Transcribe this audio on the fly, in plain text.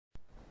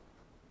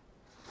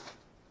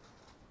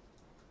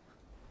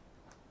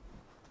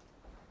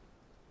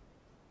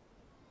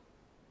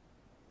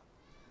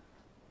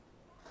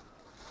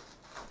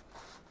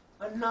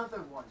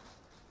another one.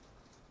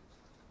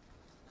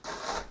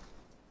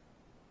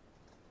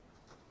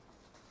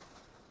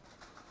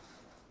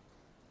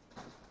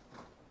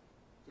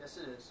 Yes,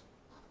 it is.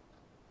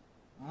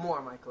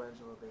 More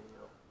Michelangelo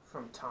Batio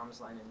from Tom's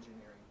Line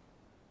Engineering.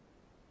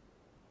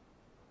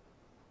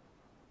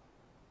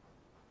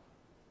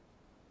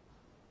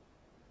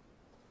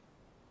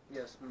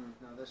 Yes,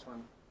 no, this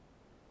one.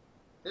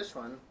 This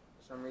one,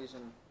 for some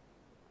reason,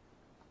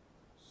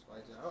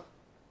 slides out.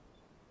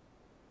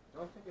 I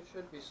don't think it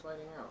should be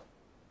sliding out.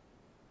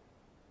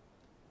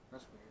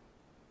 That's weird.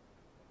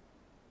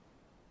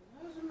 It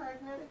has a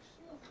magnetic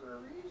seal for a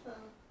reason.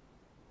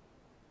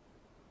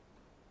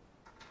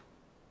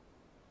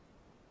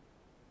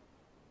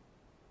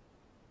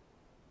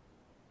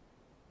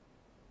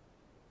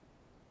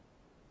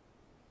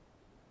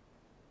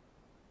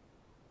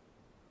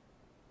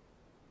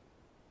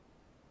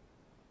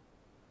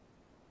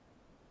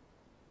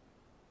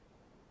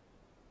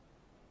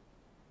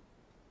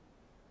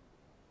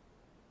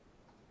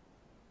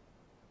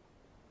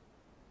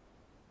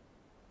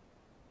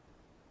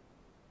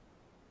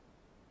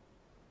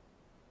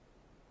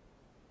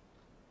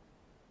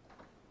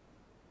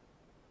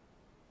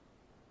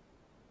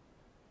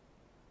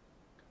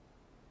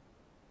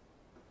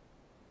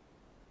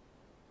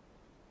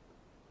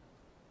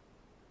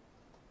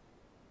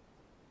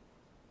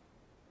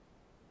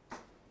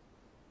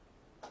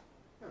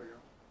 There we go.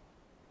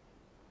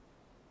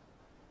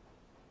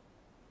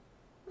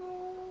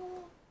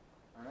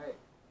 Alright.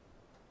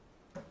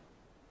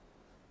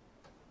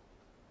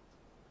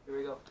 Here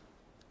we go.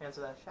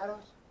 Answer that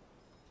shadows.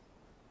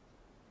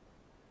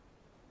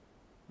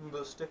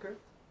 The sticker.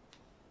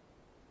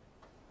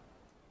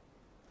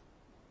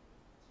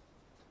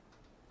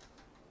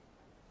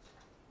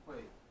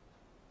 Wait.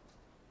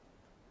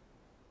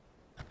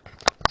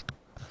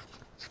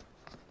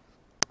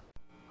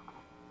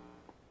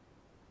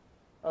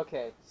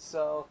 Okay,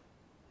 so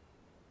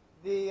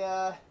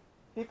the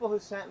people who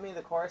sent me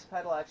the chorus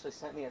pedal actually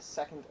sent me a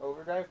second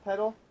overdrive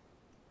pedal,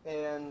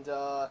 and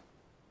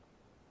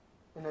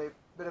in a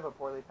bit of a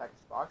poorly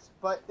packaged box,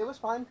 but it was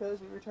fine because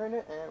we returned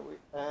it and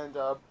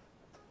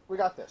we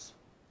got this.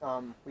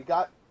 We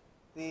got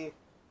the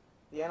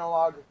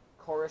analog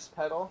chorus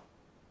pedal,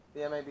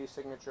 the MAB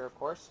signature, of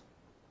course.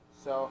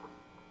 So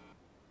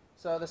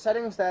the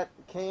settings that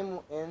came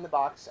in the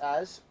box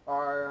as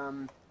are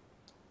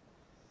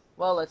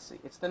well, let's see.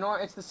 It's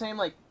the same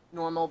like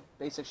normal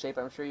basic shape.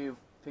 I'm sure you've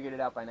figured it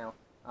out by now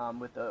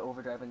with the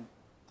overdrive and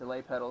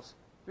delay pedals.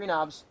 3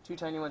 knobs, 2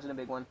 tiny ones and a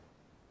big one.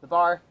 The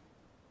bar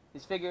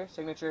is figure,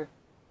 signature,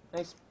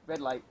 nice red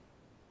light.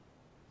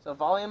 So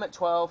volume at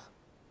 12,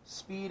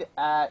 speed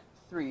at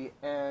 3,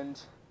 and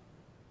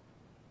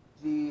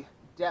the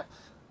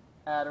depth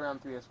at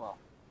around 3 as well.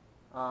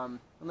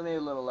 Maybe a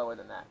little lower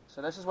than that.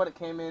 So this is what it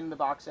came in the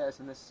box as,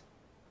 and let's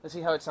see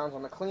how it sounds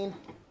on the clean,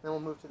 then we'll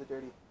move to the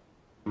dirty.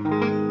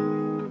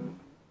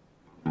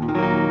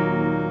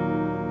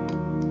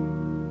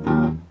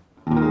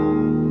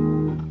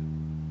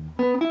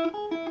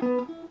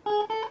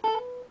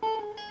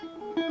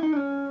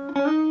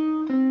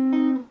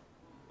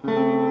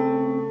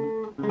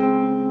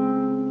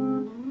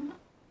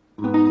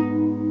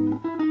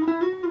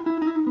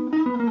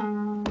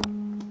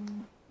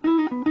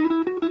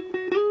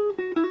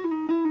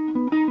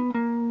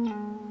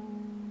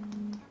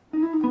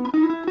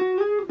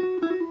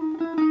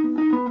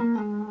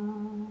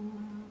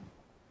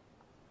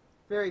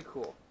 Very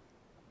cool.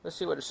 Let's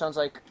see what it sounds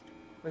like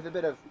with a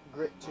bit of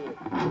grit to it.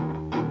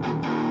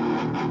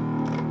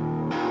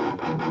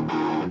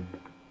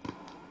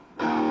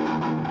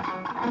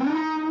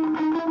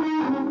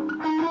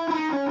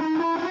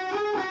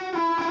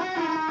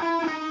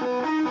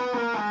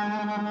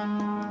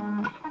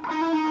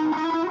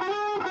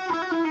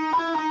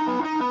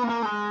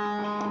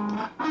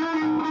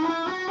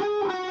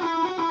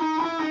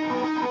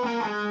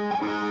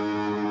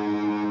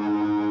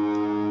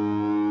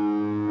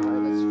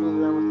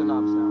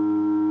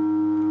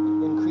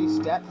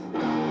 Depth.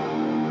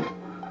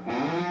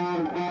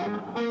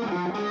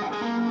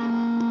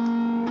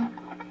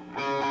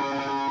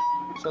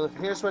 So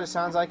here's what it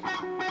sounds like.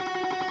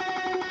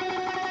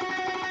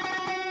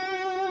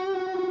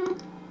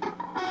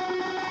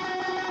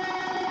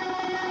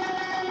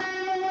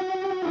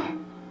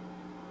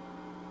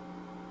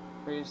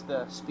 Here's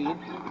the speed.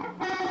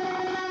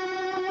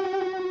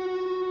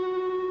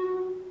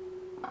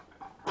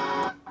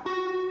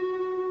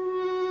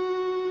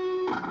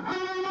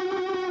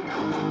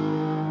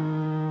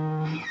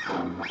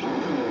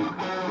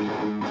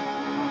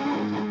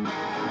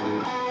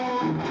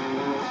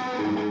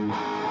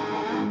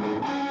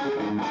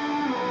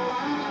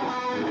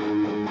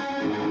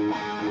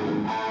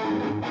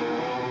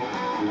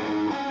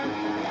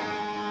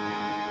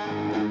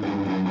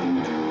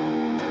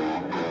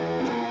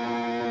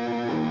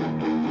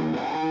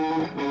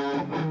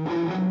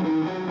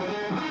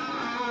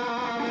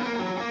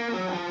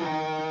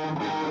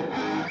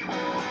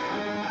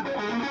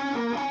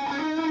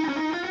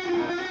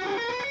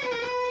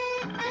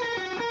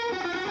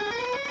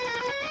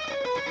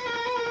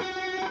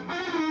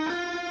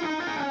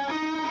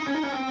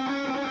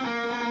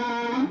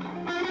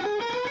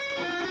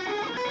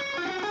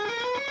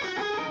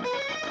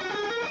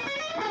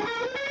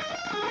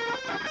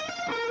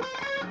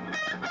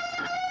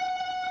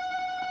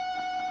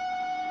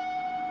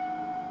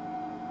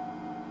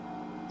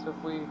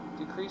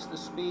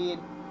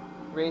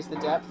 Raise the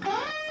depth.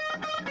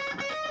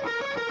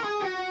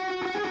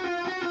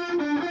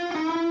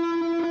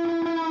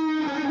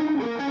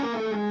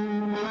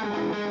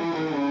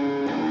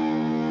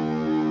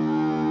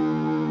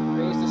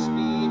 Raise the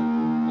speed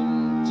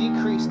and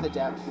decrease the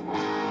depth.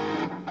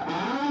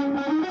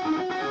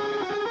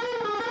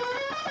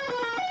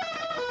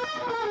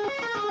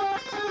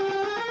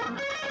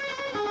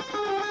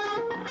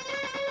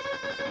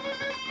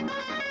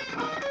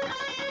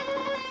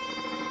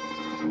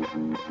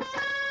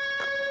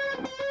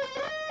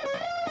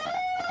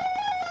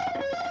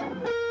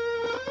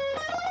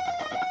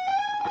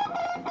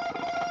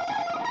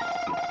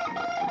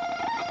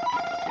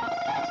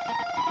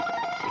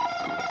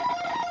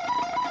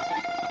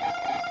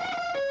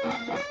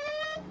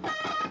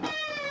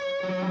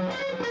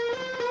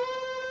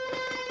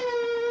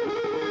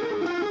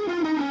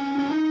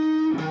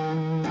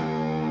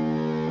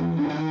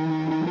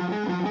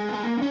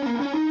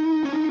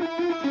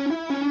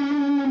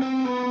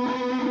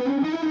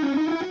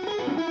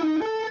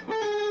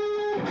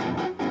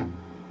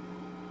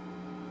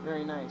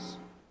 Very nice.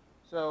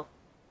 So,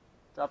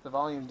 drop the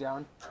volume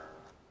down.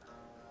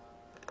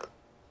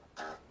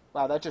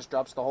 Wow, that just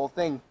drops the whole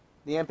thing.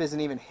 The amp isn't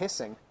even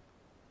hissing.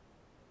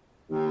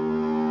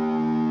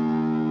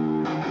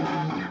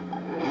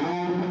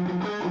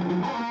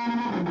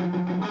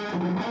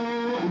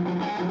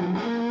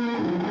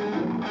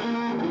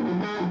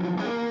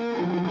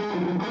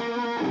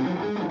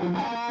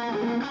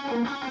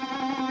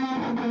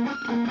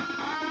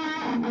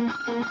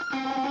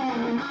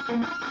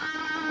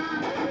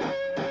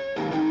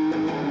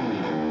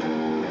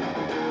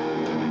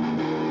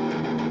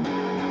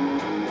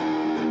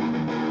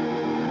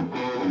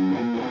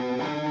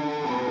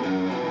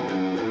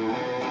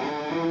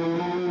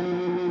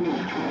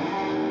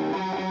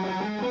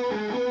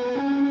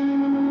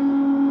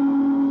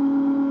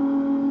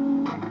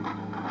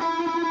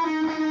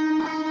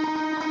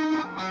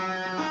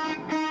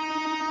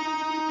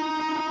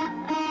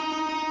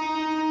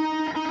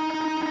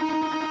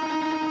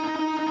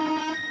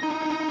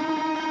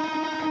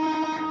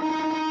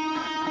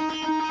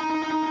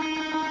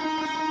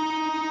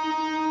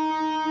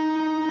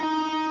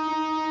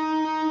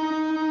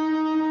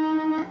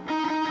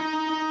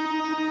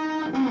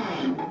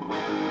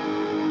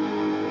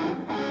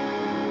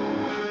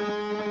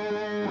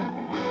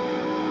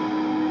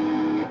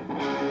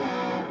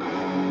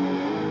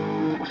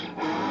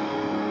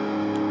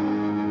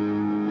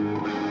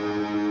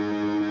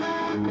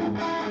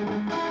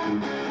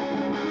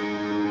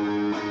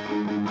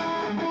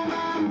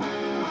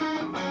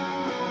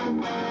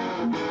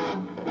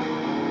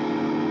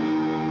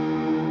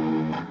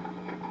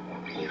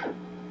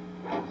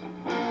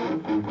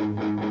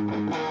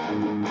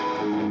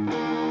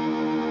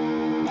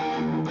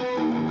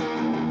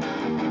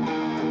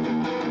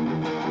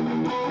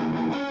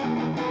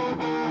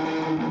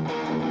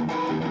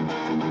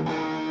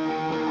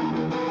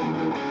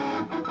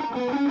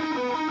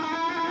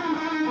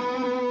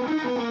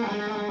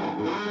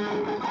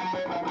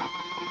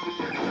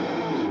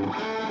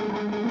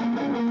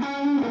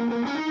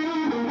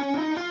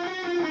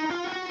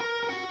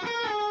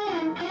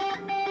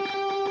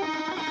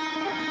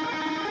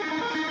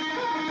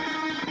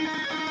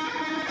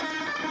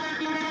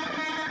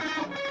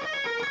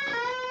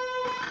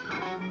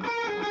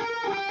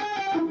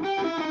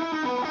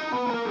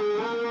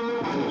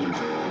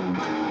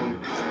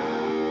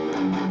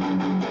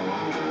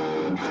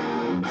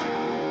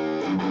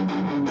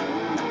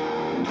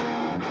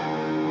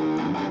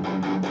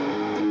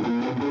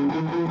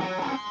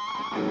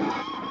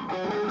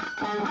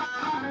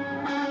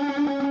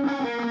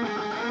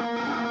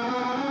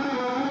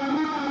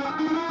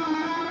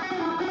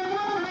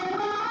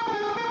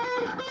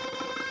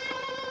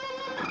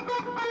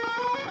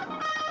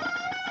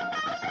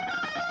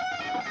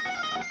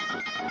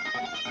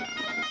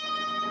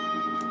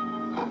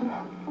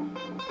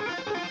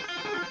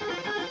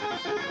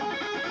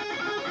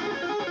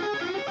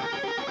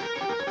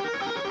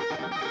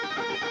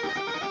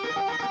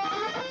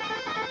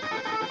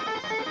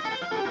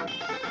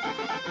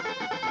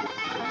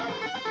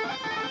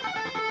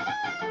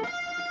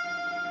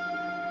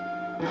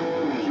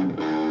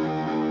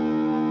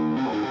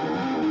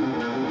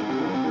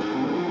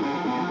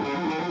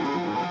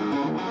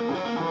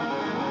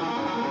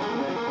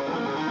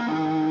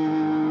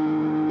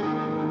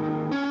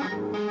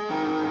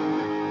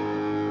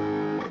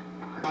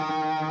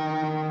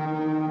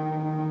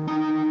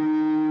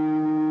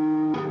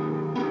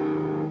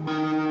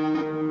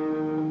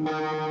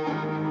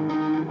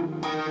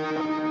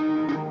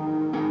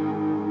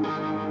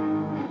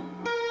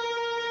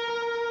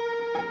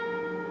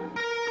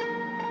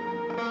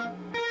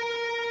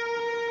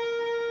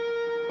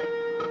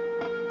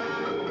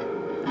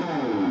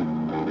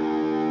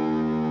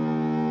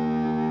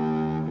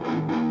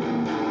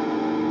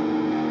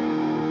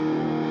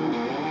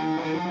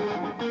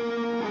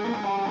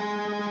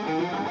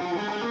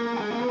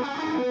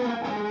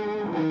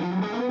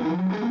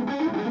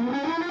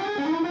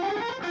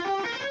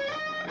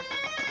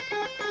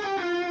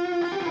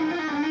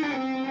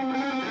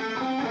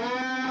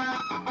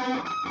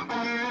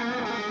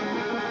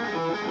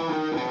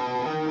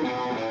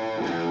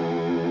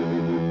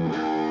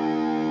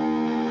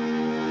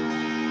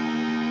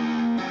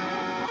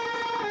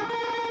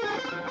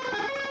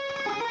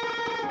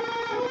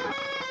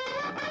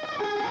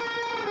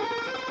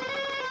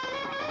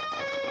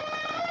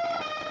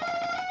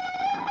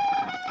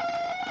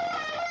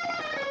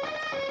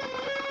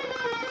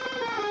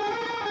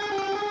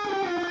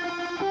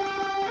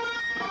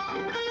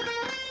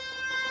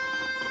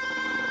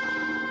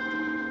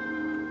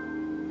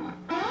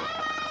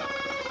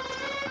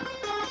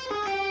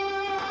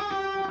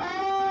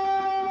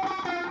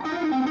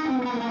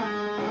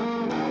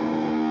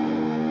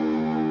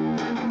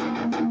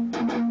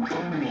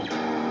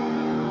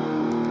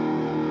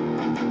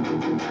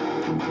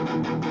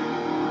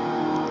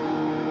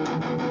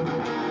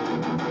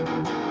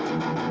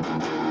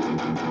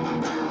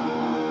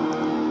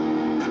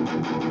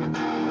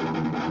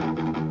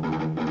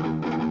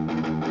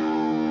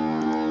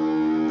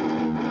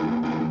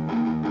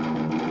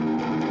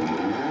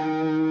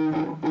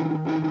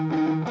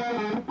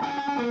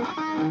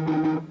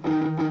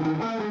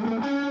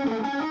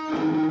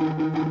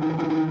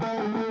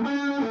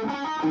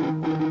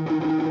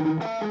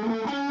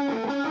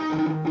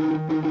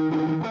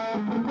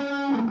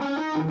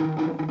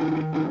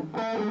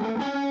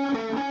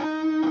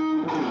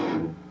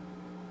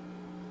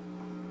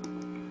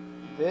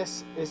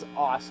 This is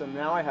awesome.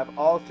 Now I have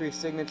all 3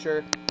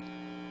 signature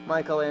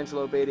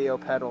Angelo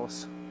Batio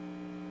pedals.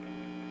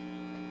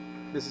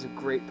 This is a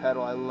great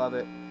pedal. I love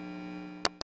it.